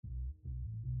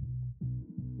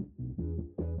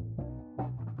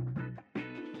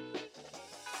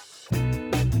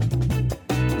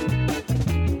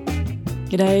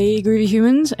G'day, groovy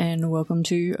humans, and welcome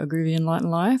to A Groovy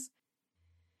Enlightened Life.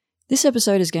 This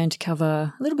episode is going to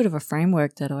cover a little bit of a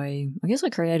framework that I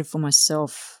created for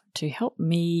myself to help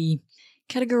me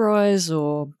categorize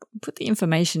or put the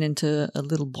information into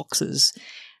little boxes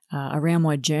around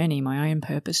my journey, my own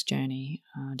purpose journey,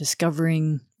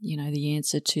 discovering, the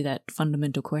answer to that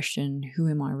fundamental question, who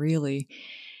am I really?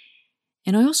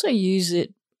 And I also use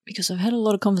it because I've had a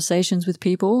lot of conversations with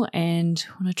people, and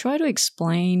when I try to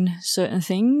explain certain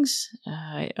things,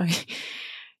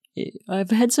 I've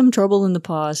had some trouble in the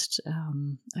past,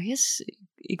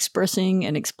 expressing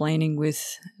and explaining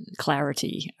with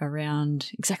clarity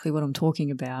around exactly what I'm talking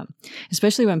about,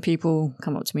 especially when people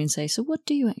come up to me and say, so what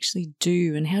do you actually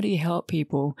do and how do you help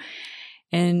people?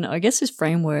 And I guess this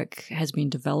framework has been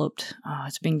developed,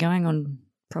 it's been going on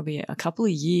probably a couple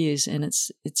of years, and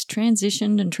it's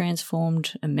transitioned and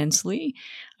transformed immensely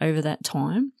over that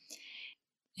time.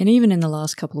 And even in the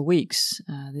last couple of weeks,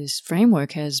 this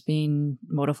framework has been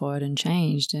modified and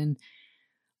changed. And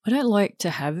I don't like to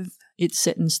have it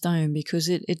set in stone because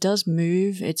it does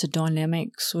move. It's a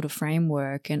dynamic sort of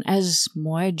framework. And as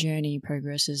my journey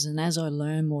progresses and as I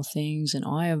learn more things and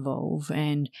I evolve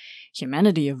and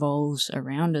humanity evolves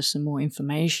around us and more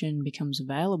information becomes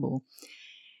available,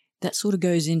 that sort of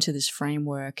goes into this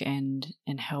framework and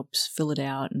helps fill it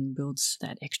out and builds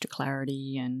that extra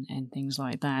clarity and things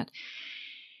like that.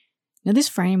 Now, this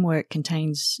framework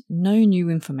contains no new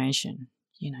information,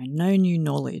 no new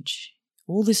knowledge.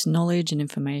 All this knowledge and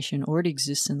information already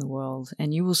exists in the world,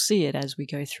 and you will see it as we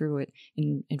go through it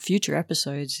in future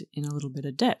episodes in a little bit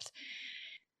of depth.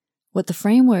 What the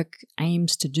framework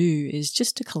aims to do is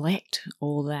just to collect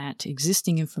all that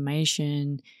existing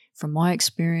information from my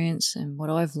experience and what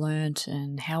I've learned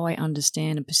and how I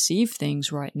understand and perceive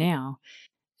things right now,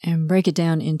 and break it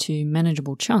down into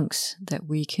manageable chunks that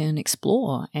we can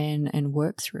explore and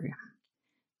work through.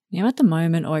 Now, at the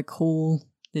moment, I call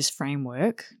this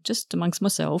framework, just amongst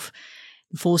myself,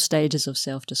 the 4 stages of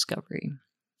self-discovery.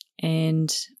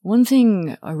 And one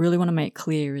thing I really want to make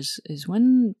clear is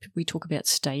when we talk about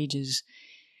stages,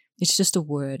 it's just a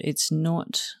word. It's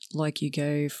not like you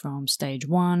go from stage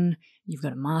 1, you've got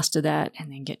to master that,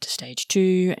 and then get to stage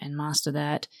 2 and master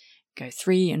that, go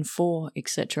 3 and 4,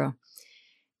 etc.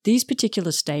 These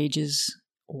particular stages,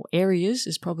 or areas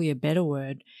is probably a better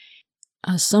word,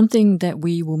 are something that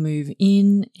we will move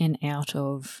in and out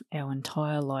of our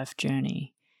entire life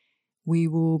journey. We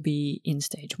will be in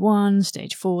stage 1,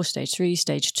 stage 4, stage 3,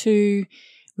 stage 2.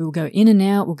 We will go in and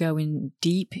out. We'll go in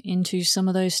deep into some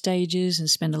of those stages and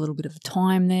spend a little bit of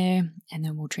time there, and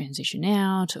then we'll transition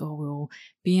out, or we'll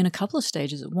be in a couple of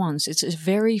stages at once. It's a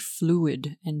very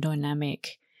fluid and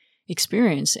dynamic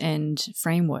experience and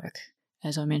framework,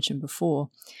 as I mentioned before.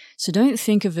 So don't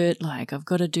think of it like I've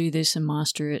got to do this and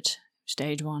master it,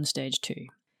 stage 1, stage 2.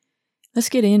 Let's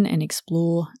get in and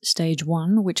explore stage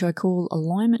 1, which I call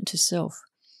alignment to self.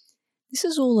 This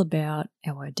is all about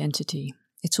our identity.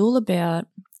 It's all about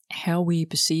how we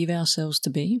perceive ourselves to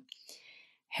be,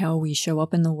 how we show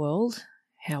up in the world,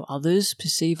 how others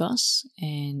perceive us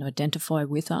and identify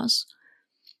with us.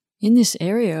 In this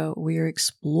area, we're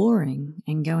exploring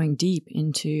and going deep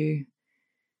into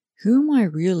who am I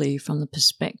really from the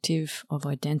perspective of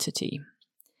identity.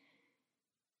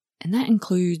 And that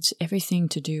includes everything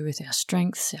to do with our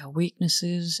strengths, our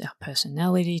weaknesses, our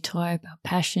personality type, our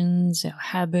passions, our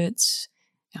habits,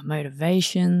 our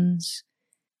motivations.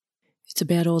 It's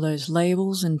about all those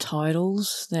labels and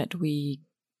titles that we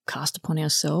cast upon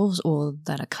ourselves or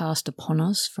that are cast upon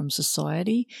us from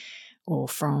society or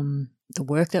from the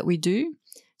work that we do.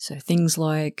 So things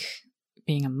like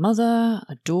being a mother,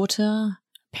 a daughter, a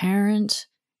parent,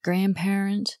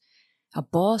 grandparent, a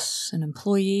boss, an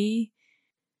employee.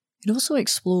 It also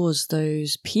explores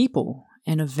those people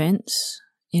and events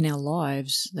in our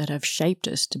lives that have shaped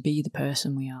us to be the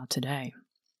person we are today.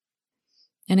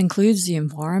 It includes the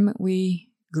environment we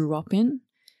grew up in,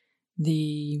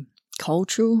 the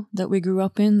culture that we grew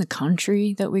up in, the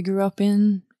country that we grew up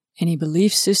in, any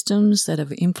belief systems that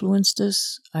have influenced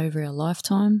us over our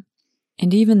lifetime,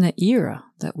 and even the era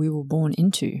that we were born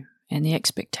into and the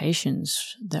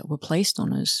expectations that were placed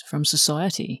on us from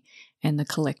society and the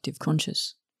collective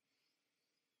conscious.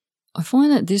 I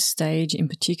find that this stage in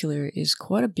particular is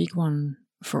quite a big one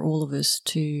for all of us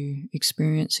to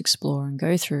experience, explore, and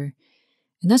go through.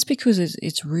 And that's because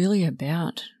it's really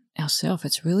about ourselves.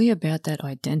 It's really about that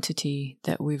identity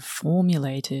that we've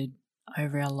formulated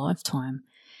over our lifetime.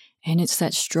 And it's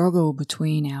that struggle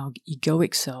between our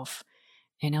egoic self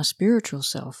and our spiritual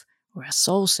self, or our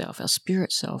soul self, our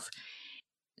spirit self.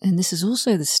 And this is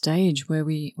also the stage where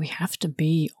we have to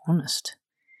be honest.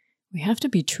 We have to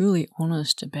be truly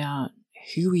honest about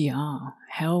who we are,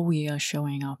 how we are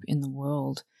showing up in the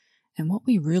world, and what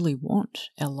we really want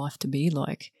our life to be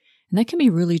like. And that can be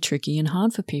really tricky and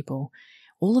hard for people.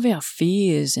 All of our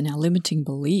fears and our limiting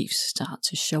beliefs start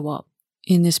to show up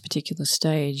in this particular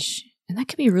stage. And that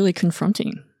can be really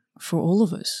confronting for all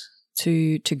of us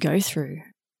to go through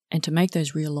and to make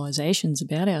those realizations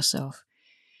about ourselves.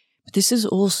 But this is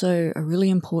also a really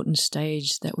important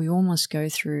stage that we all must go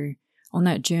through on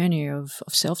that journey of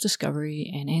self-discovery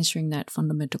and answering that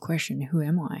fundamental question, who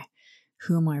am I?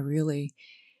 Who am I really?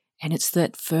 And it's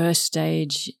that first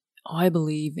stage, I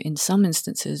believe, in some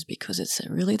instances, because it's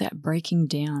really that breaking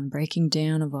down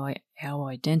of our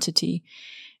identity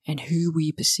and who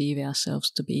we perceive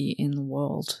ourselves to be in the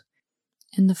world.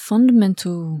 And the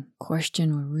fundamental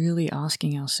question we're really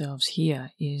asking ourselves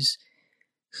here is,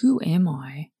 who am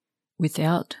I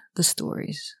without the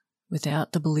stories,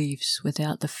 without the beliefs,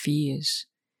 without the fears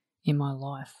in my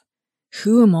life?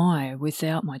 Who am I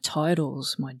without my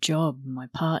titles, my job, my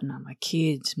partner, my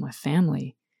kids, my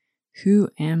family? Who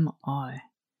am I?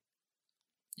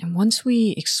 And once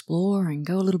we explore and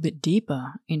go a little bit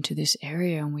deeper into this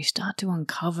area and we start to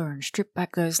uncover and strip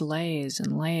back those layers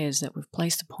and layers that we've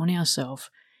placed upon ourselves,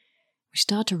 we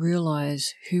start to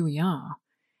realize who we are.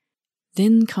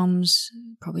 Then comes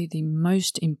probably the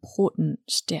most important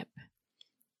step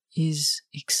is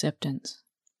acceptance,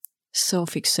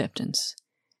 self-acceptance.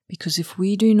 Because if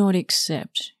we do not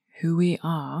accept who we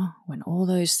are, when all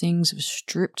those things are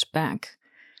stripped back,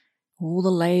 all the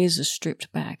layers are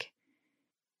stripped back,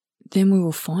 then we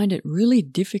will find it really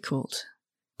difficult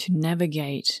to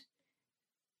navigate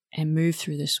and move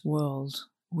through this world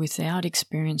without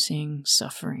experiencing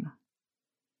suffering.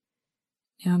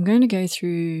 Now, I'm going to go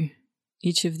through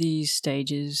each of these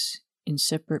stages in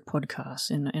separate podcasts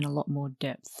in a lot more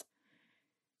depth.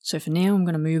 So for now, I'm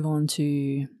going to move on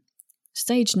to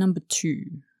stage number 2,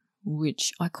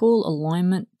 which I call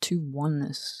alignment to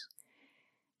oneness.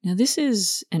 Now, this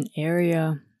is an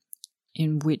area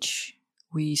in which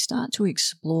we start to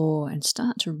explore and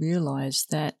start to realize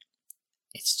that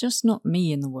it's just not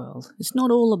me in the world. It's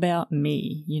not all about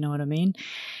me, you know what I mean?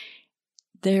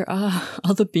 There are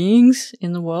other beings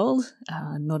in the world,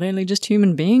 not only just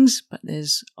human beings, but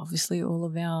there's obviously all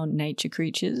of our nature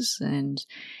creatures and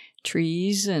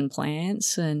trees and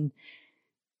plants and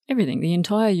everything. The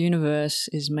entire universe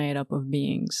is made up of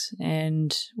beings,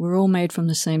 and we're all made from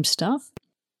the same stuff.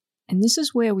 And this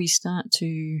is where we start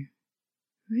to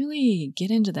really get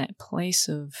into that place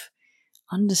of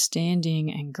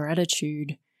understanding and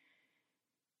gratitude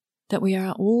that we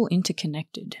are all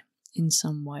interconnected in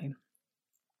some way.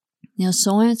 Now,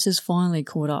 science has finally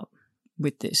caught up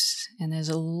with this, and there's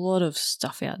a lot of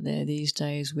stuff out there these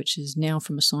days, which is now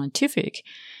from a scientific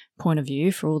point of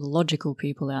view for all the logical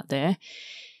people out there,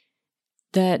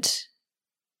 that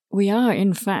we are,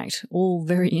 in fact, all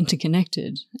very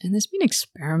interconnected. And there's been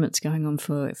experiments going on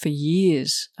for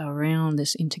years around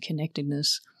this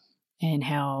interconnectedness and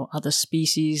how other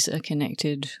species are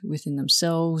connected within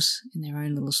themselves in their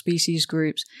own little species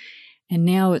groups. And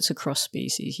now it's across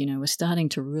species. You know, we're starting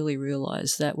to really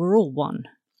realize that we're all one,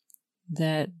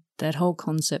 that whole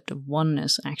concept of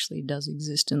oneness actually does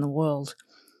exist in the world.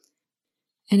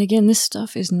 And again, this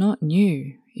stuff is not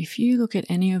new. If you look at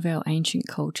any of our ancient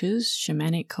cultures,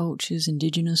 shamanic cultures,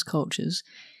 indigenous cultures,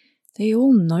 they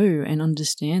all know and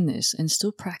understand this and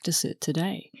still practice it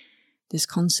today. This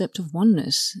concept of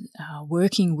oneness,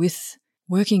 working with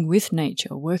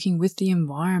nature, working with the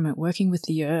environment, working with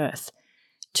the earth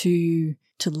to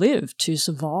live, to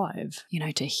survive,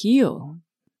 to heal.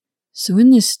 So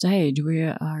in this stage, we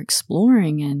are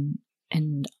exploring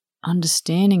and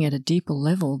understanding at a deeper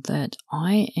level that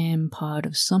I am part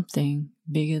of something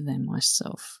bigger than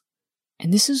myself.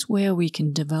 And this is where we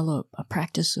can develop a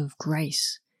practice of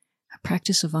grace, a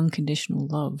practice of unconditional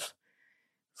love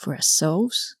for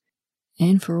ourselves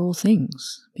and for all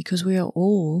things, because we are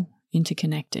all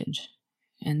interconnected.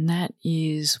 And that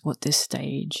is what this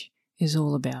stage is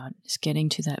all about, is getting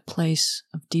to that place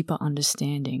of deeper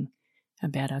understanding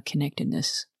about our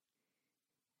connectedness.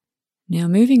 Now,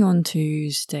 moving on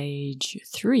to stage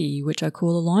 3, which I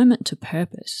call alignment to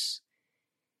purpose.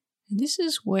 And this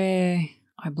is where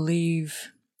I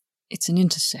believe it's an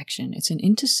intersection. It's an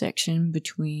intersection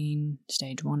between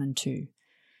stage 1 and 2.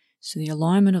 So the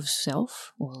alignment of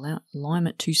self, or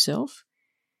alignment to self,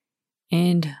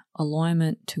 and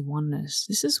alignment to oneness.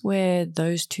 This is where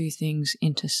those two things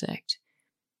intersect.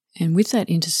 And with that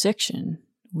intersection,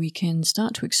 we can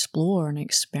start to explore and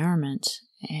experiment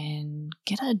and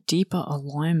get a deeper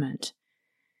alignment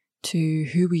to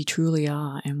who we truly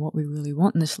are and what we really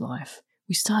want in this life,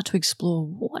 we start to explore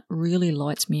what really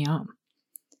lights me up,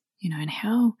 and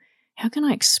how can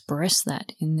I express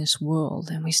that in this world?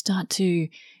 And we start to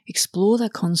explore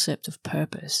that concept of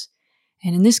purpose.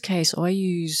 And in this case, I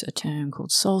use a term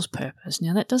called soul's purpose.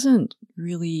 Now, that doesn't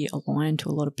really align to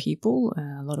a lot of people,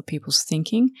 a lot of people's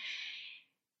thinking.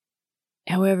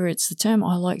 However, it's the term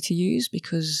I like to use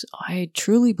because I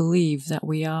truly believe that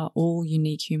we are all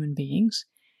unique human beings,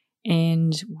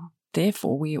 and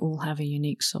therefore we all have a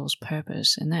unique soul's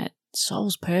purpose. And that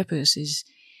soul's purpose is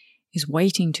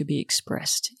waiting to be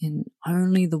expressed in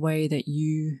only the way that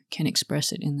you can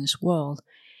express it in this world.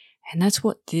 And that's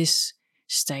what this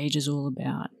stage is all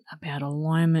about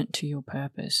alignment to your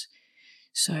purpose.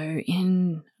 So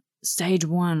in stage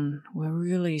 1, we're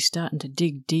really starting to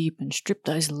dig deep and strip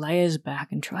those layers back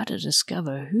and try to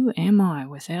discover, who am I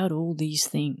without all these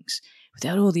things,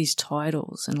 without all these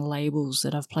titles and labels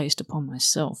that I've placed upon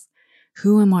myself?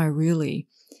 Who am I really?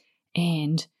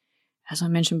 And as I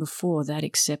mentioned before, that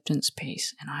acceptance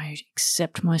piece, and I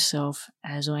accept myself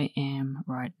as I am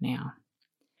right now.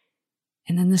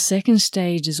 And then the second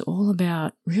stage is all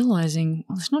about realizing,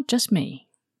 well, it's not just me.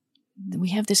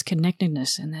 We have this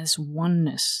connectedness and there's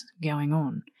oneness going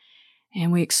on.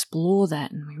 And we explore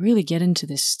that and we really get into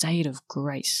this state of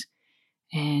grace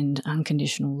and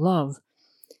unconditional love.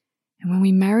 And when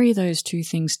we marry those two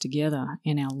things together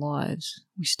in our lives,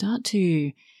 we start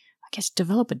to,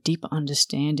 develop a deeper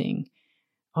understanding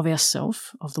of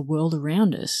ourselves, of the world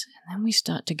around us. And then we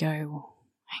start to go, well,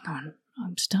 hang on,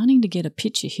 I'm starting to get a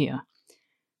picture here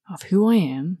of who I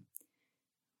am,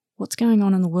 what's going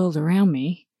on in the world around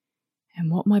me, and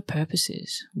what my purpose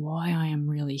is, why I am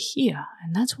really here.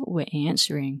 And that's what we're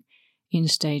answering in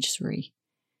stage 3.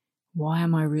 Why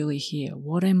am I really here?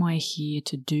 What am I here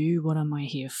to do? What am I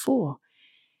here for?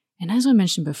 And as I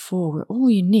mentioned before, we're all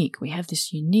unique. We have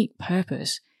this unique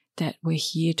purpose that we're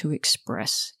here to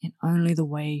express in only the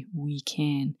way we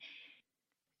can.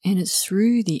 And it's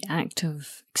through the act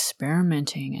of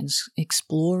experimenting and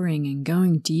exploring and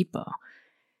going deeper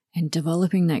and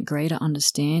developing that greater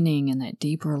understanding and that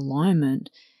deeper alignment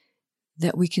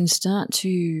that we can start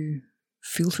to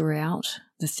filter out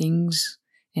the things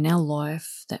in our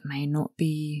life that may not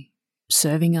be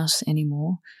serving us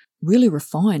anymore, really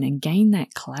refine and gain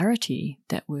that clarity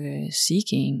that we're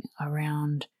seeking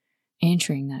around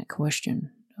answering that question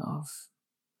of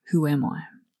who am I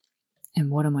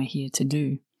and what am I here to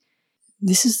do.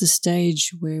 This is the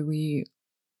stage where we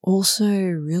also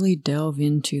really delve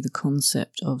into the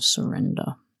concept of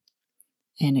surrender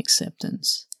and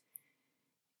acceptance.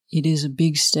 It is a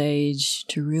big stage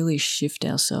to really shift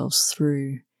ourselves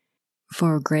through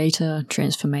for a greater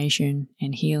transformation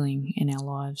and healing in our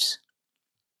lives.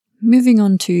 Moving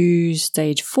on to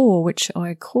stage 4, which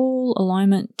I call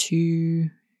alignment to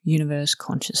universe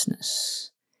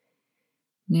consciousness.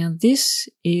 Now, this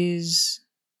is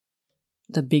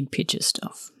the big picture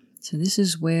stuff. So this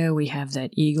is where we have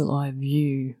that eagle-eye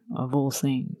view of all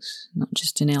things, not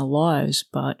just in our lives,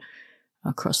 but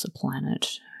across the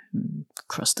planet,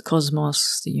 across the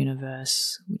cosmos, the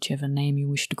universe, whichever name you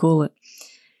wish to call it.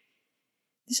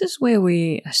 This is where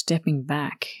we are stepping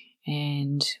back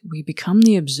and we become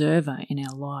the observer in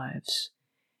our lives.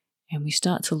 And we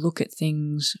start to look at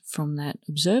things from that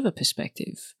observer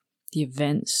perspective, the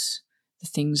events, the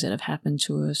things that have happened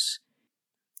to us.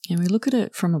 And we look at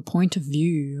it from a point of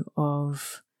view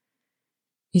of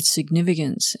its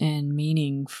significance and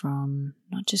meaning from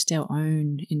not just our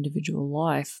own individual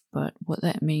life, but what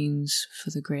that means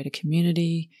for the greater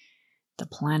community, the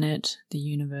planet, the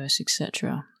universe,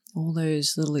 etc. All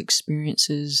those little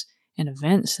experiences and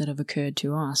events that have occurred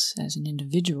to us as an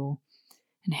individual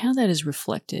and how that is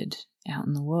reflected out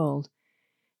in the world.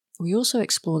 We also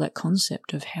explore that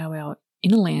concept of how our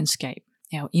inner landscape,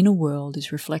 our inner world,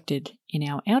 is reflected in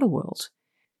our outer world.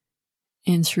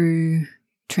 And through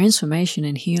transformation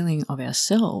and healing of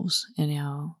ourselves and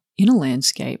our inner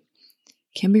landscape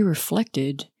can be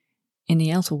reflected in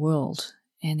the outer world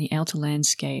and the outer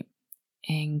landscape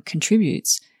and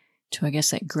contributes to,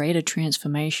 that greater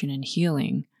transformation and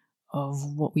healing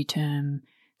of what we term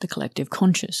the collective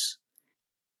conscious.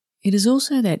 It is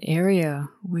also that area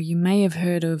where you may have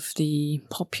heard of the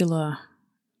popular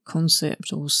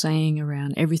concept or saying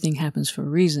around everything happens for a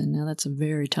reason. Now, that's a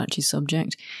very touchy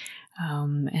subject,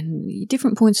 and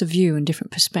different points of view and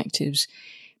different perspectives.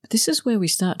 But this is where we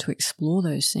start to explore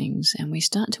those things and we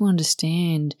start to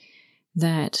understand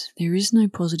that there is no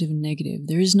positive and negative,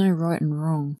 there is no right and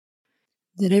wrong,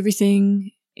 that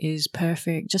everything is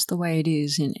perfect just the way it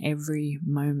is in every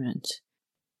moment.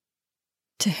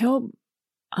 To help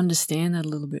understand that a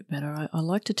little bit better, I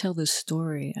like to tell this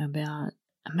story about,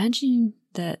 imagine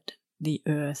that the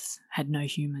earth had no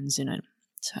humans in it.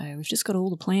 So we've just got all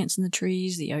the plants and the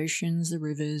trees, the oceans, the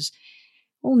rivers,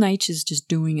 all nature's just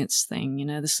doing its thing,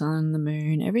 the sun, the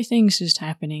moon, everything's just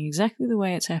happening exactly the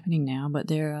way it's happening now, but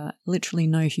there are literally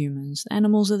no humans. The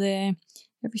animals are there,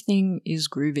 everything is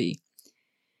groovy.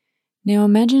 Now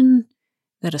imagine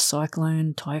that a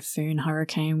cyclone, typhoon,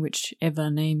 hurricane,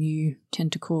 whichever name you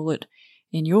tend to call it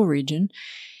in your region,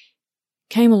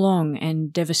 came along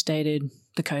and devastated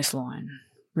the coastline,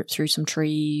 ripped through some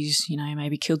trees,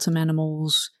 maybe killed some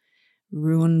animals,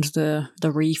 ruined the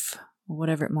reef, or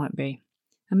whatever it might be.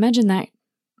 Imagine that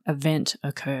event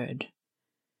occurred.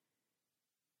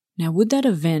 Now, would that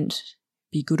event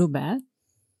be good or bad?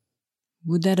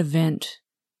 Would that event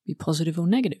be positive or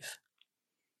negative?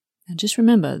 And just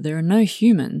remember, there are no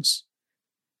humans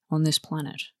on this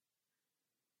planet.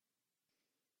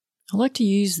 I like to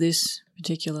use this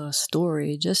particular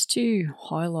story just to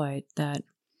highlight that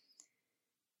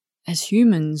as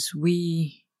humans,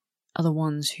 we are the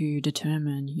ones who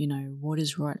determine, what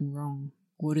is right and wrong,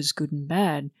 what is good and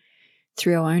bad,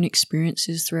 through our own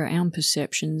experiences, through our own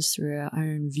perceptions, through our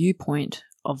own viewpoint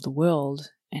of the world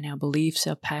and our beliefs,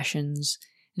 our passions,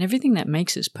 and everything that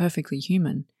makes us perfectly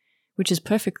human, which is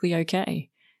perfectly okay.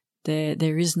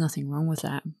 There is nothing wrong with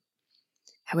that.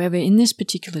 However, in this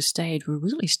particular stage, we're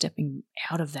really stepping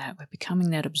out of that. We're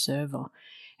becoming that observer,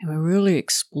 and we're really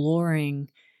exploring,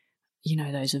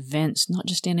 those events, not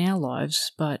just in our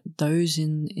lives, but those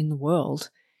in the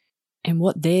world, and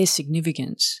what their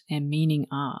significance and meaning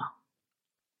are.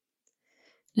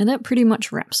 Now that pretty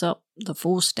much wraps up the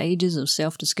 4 stages of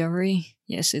self-discovery.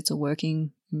 Yes, it's a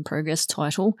working in progress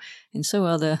title, and so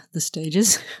are the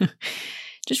stages.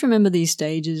 Just remember, these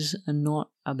stages are not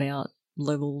about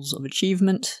levels of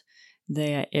achievement.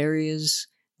 They are areas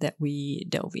that we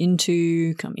delve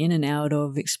into, come in and out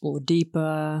of, explore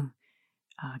deeper,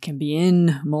 can be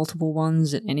in multiple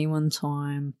ones at any one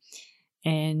time.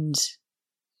 And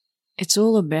it's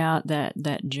all about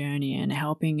that journey and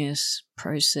helping us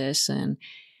process and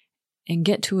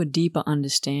get to a deeper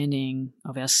understanding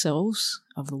of ourselves,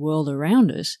 of the world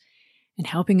around us, and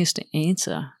helping us to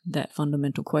answer that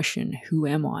fundamental question, who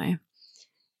am I?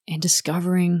 And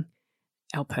discovering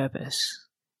our purpose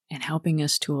and helping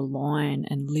us to align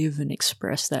and live and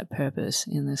express that purpose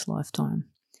in this lifetime.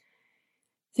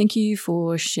 Thank you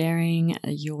for sharing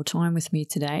your time with me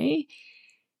today.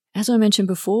 As I mentioned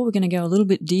before, we're going to go a little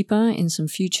bit deeper in some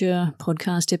future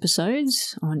podcast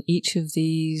episodes on each of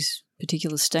these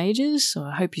particular stages, so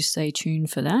I hope you stay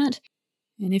tuned for that.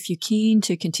 And if you're keen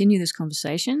to continue this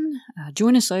conversation,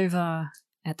 join us over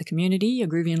at the community, A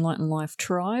Groovy Enlightened Life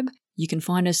Tribe. You can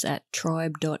find us at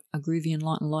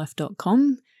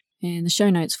tribe.agroovyenlightenedlife.com. And the show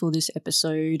notes for this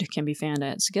episode can be found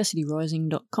at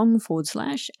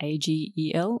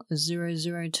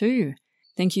sagacityrising.com/AGEL002.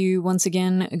 Thank you once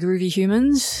again, groovy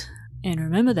humans. And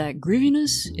remember that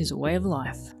grooviness is a way of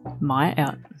life. Maya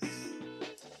out.